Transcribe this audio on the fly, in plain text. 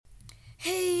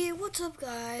What's up,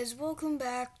 guys? Welcome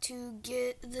back to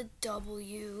Get the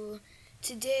W.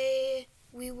 Today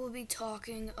we will be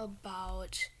talking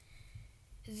about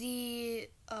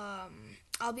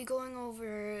I'll be going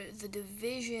over the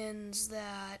divisions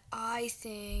that I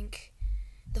think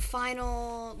the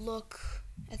final look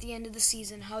at the end of the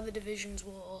season, how the divisions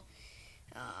will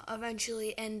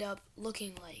eventually end up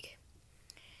looking like.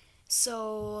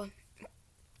 So,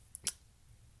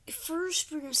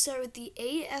 first, we're going to start with the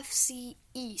AFC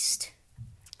East.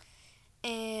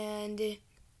 And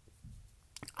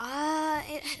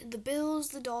the Bills,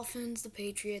 the Dolphins, the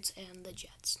Patriots, and the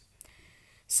Jets.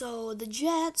 So, the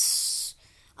Jets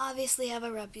obviously have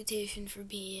a reputation for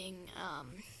being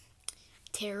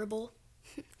terrible.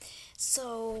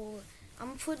 So,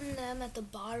 I'm putting them at the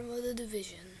bottom of the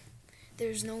division.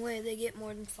 There's no way they get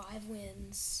more than 5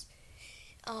 wins.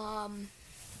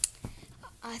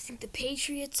 I think the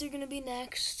Patriots are going to be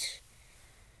next.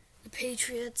 The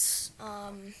Patriots,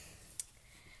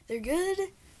 they're good.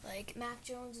 Like, Mac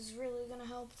Jones is really going to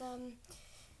help them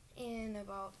in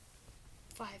about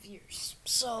 5 years.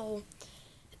 So,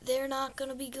 they're not going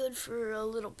to be good for a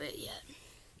little bit yet.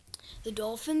 The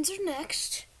Dolphins are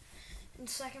next in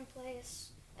second place.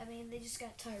 I mean, they just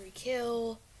got Tyreek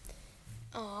Hill.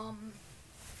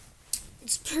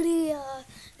 It's pretty,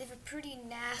 they have a pretty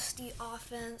nasty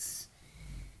offense,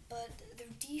 but their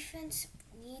defense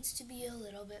needs to be a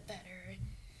little bit better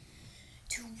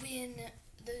to win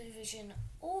the division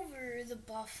over the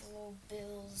Buffalo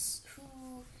Bills,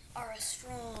 who are a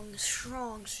strong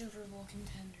Super Bowl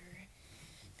contender.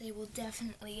 They will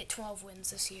definitely get 12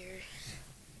 wins this year.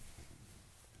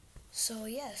 So,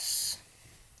 yes.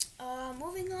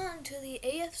 Moving on to the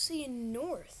AFC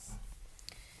North.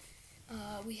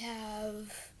 We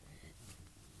have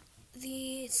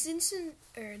the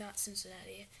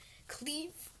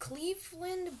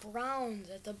Cleveland Browns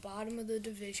at the bottom of the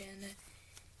division.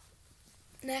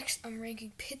 Next, I'm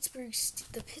ranking the Pittsburgh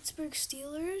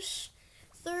Steelers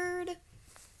third,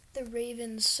 the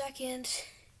Ravens second,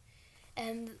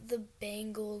 and the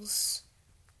Bengals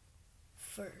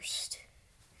first.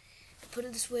 I put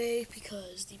it this way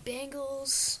because the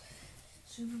Bengals,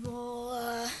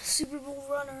 Super Bowl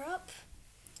runner-up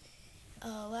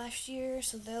last year,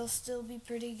 so they'll still be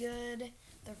pretty good.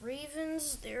 The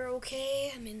Ravens, they're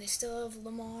okay. I mean, they still have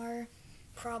Lamar,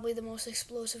 probably the most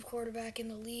explosive quarterback in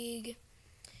the league.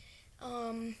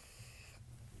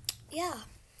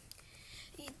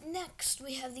 Next,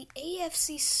 we have the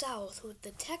AFC South with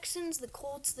the Texans, the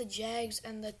Colts, the Jags,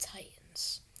 and the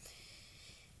Titans.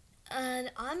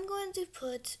 And I'm going to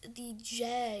put the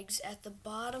Jags at the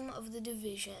bottom of the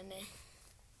division.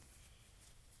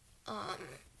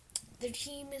 Their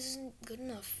team isn't good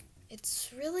enough.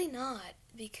 It's really not,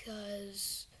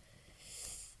 because,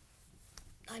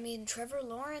 I mean, Trevor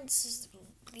Lawrence is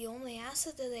the only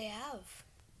asset that they have.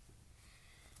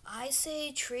 I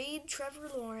say trade Trevor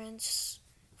Lawrence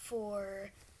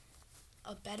for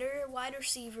a better wide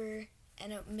receiver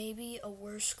and maybe a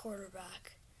worse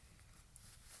quarterback,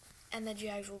 and the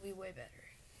Jags will be way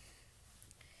better.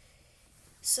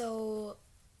 So,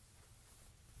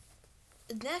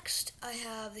 next, I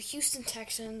have the Houston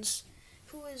Texans,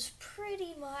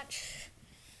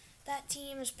 that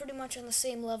team is pretty much on the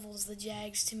same level as the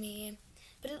Jags to me,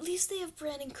 but at least they have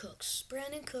Brandon Cooks.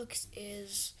 Brandon Cooks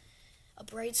is a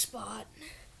bright spot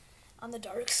on the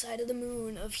dark side of the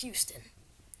moon of Houston.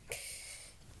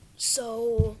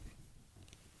 So,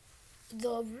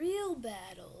 the real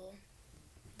battle,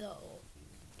 though,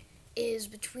 is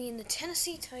between the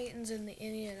Tennessee Titans and the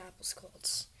Indianapolis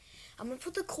Colts. I'm going to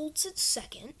put the Colts at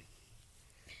second,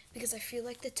 because I feel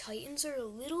like the Titans are a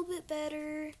little bit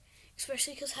better,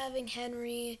 especially because having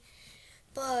Henry.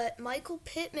 But Michael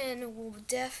Pittman will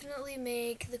definitely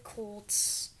make the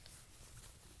Colts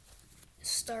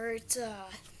start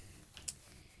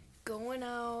going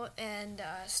out and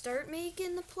start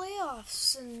making the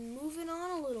playoffs and moving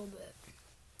on a little bit.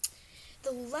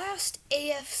 The last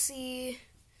AFC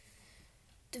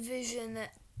division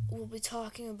that we'll be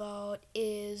talking about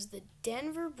is the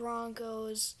Denver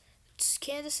Broncos,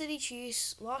 Kansas City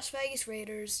Chiefs, Las Vegas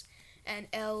Raiders, and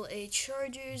LA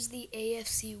Chargers, the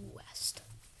AFC West.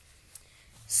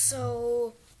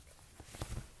 So,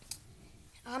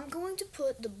 I'm going to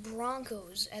put the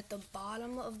Broncos at the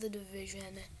bottom of the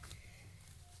division.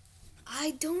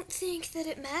 I don't think that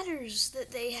it matters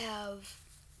that they have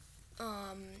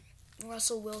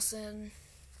Russell Wilson.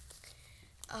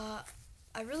 I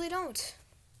really don't.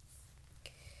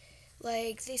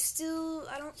 I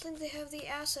don't think they have the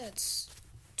assets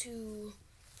to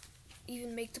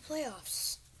even make the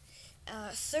playoffs.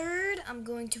 Third, I'm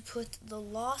going to put the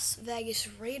Las Vegas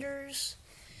Raiders.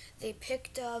 they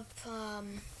picked up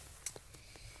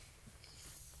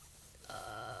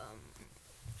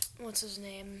what's his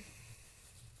name?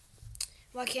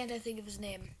 Why can't I think of his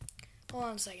name? Hold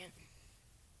on a second.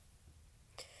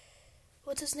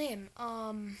 What's his name?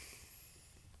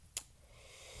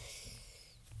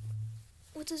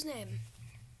 What's his name?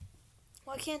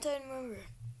 Why can't I remember?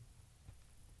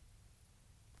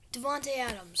 Devontae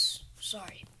Adams.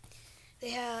 Sorry.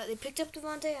 They picked up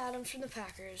Devontae Adams from the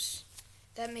Packers.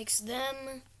 That makes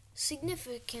them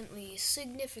significantly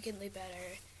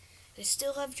better. They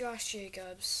still have Josh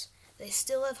Jacobs. They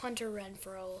still have Hunter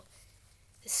Renfrow.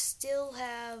 They still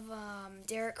have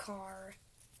Derek Carr.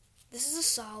 This is a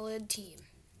solid team.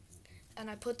 And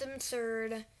I put them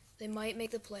third. They might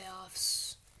make the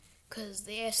playoffs because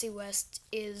the AFC West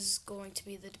is going to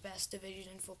be the best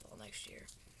division in football next year.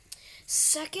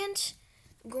 Second,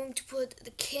 I'm going to put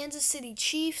the Kansas City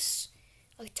Chiefs.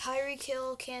 Tyreek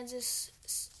Hill,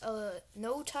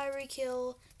 no Tyreek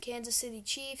Hill, Kansas City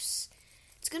Chiefs.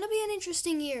 It's going to be an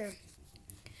interesting year.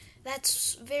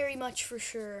 That's very much for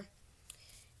sure.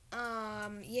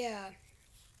 Yeah.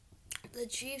 The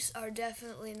Chiefs are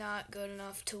definitely not good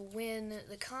enough to win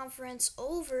the conference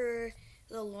over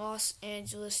the Los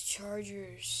Angeles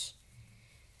Chargers.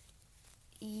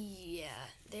 Yeah,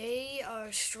 they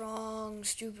are strong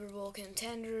Super Bowl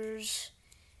contenders.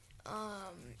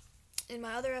 In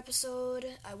my other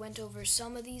episode, I went over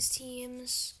some of these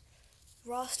teams'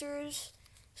 rosters.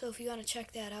 So if you want to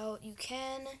check that out, you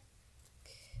can.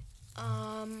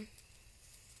 I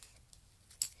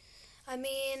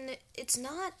mean, it's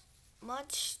not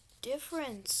much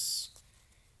difference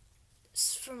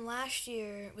from last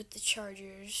year with the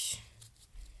Chargers,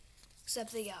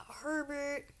 except they got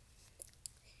Herbert,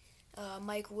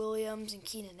 Mike Williams, and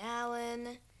Keenan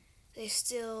Allen. They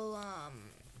still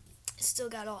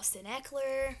got Austin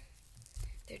Eckler.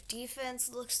 Their defense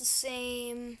looks the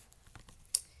same.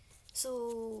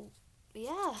 So,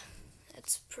 yeah,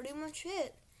 that's pretty much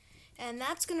it. And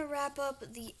that's going to wrap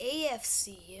up the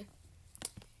AFC.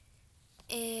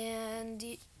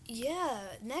 And,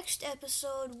 yeah, next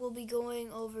episode we'll be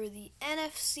going over the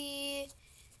NFC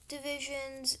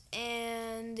divisions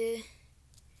and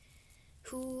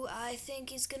who I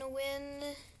think is going to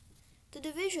win the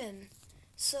division.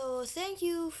 So, thank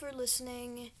you for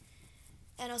listening,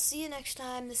 and I'll see you next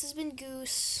time. This has been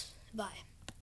Goose. Bye.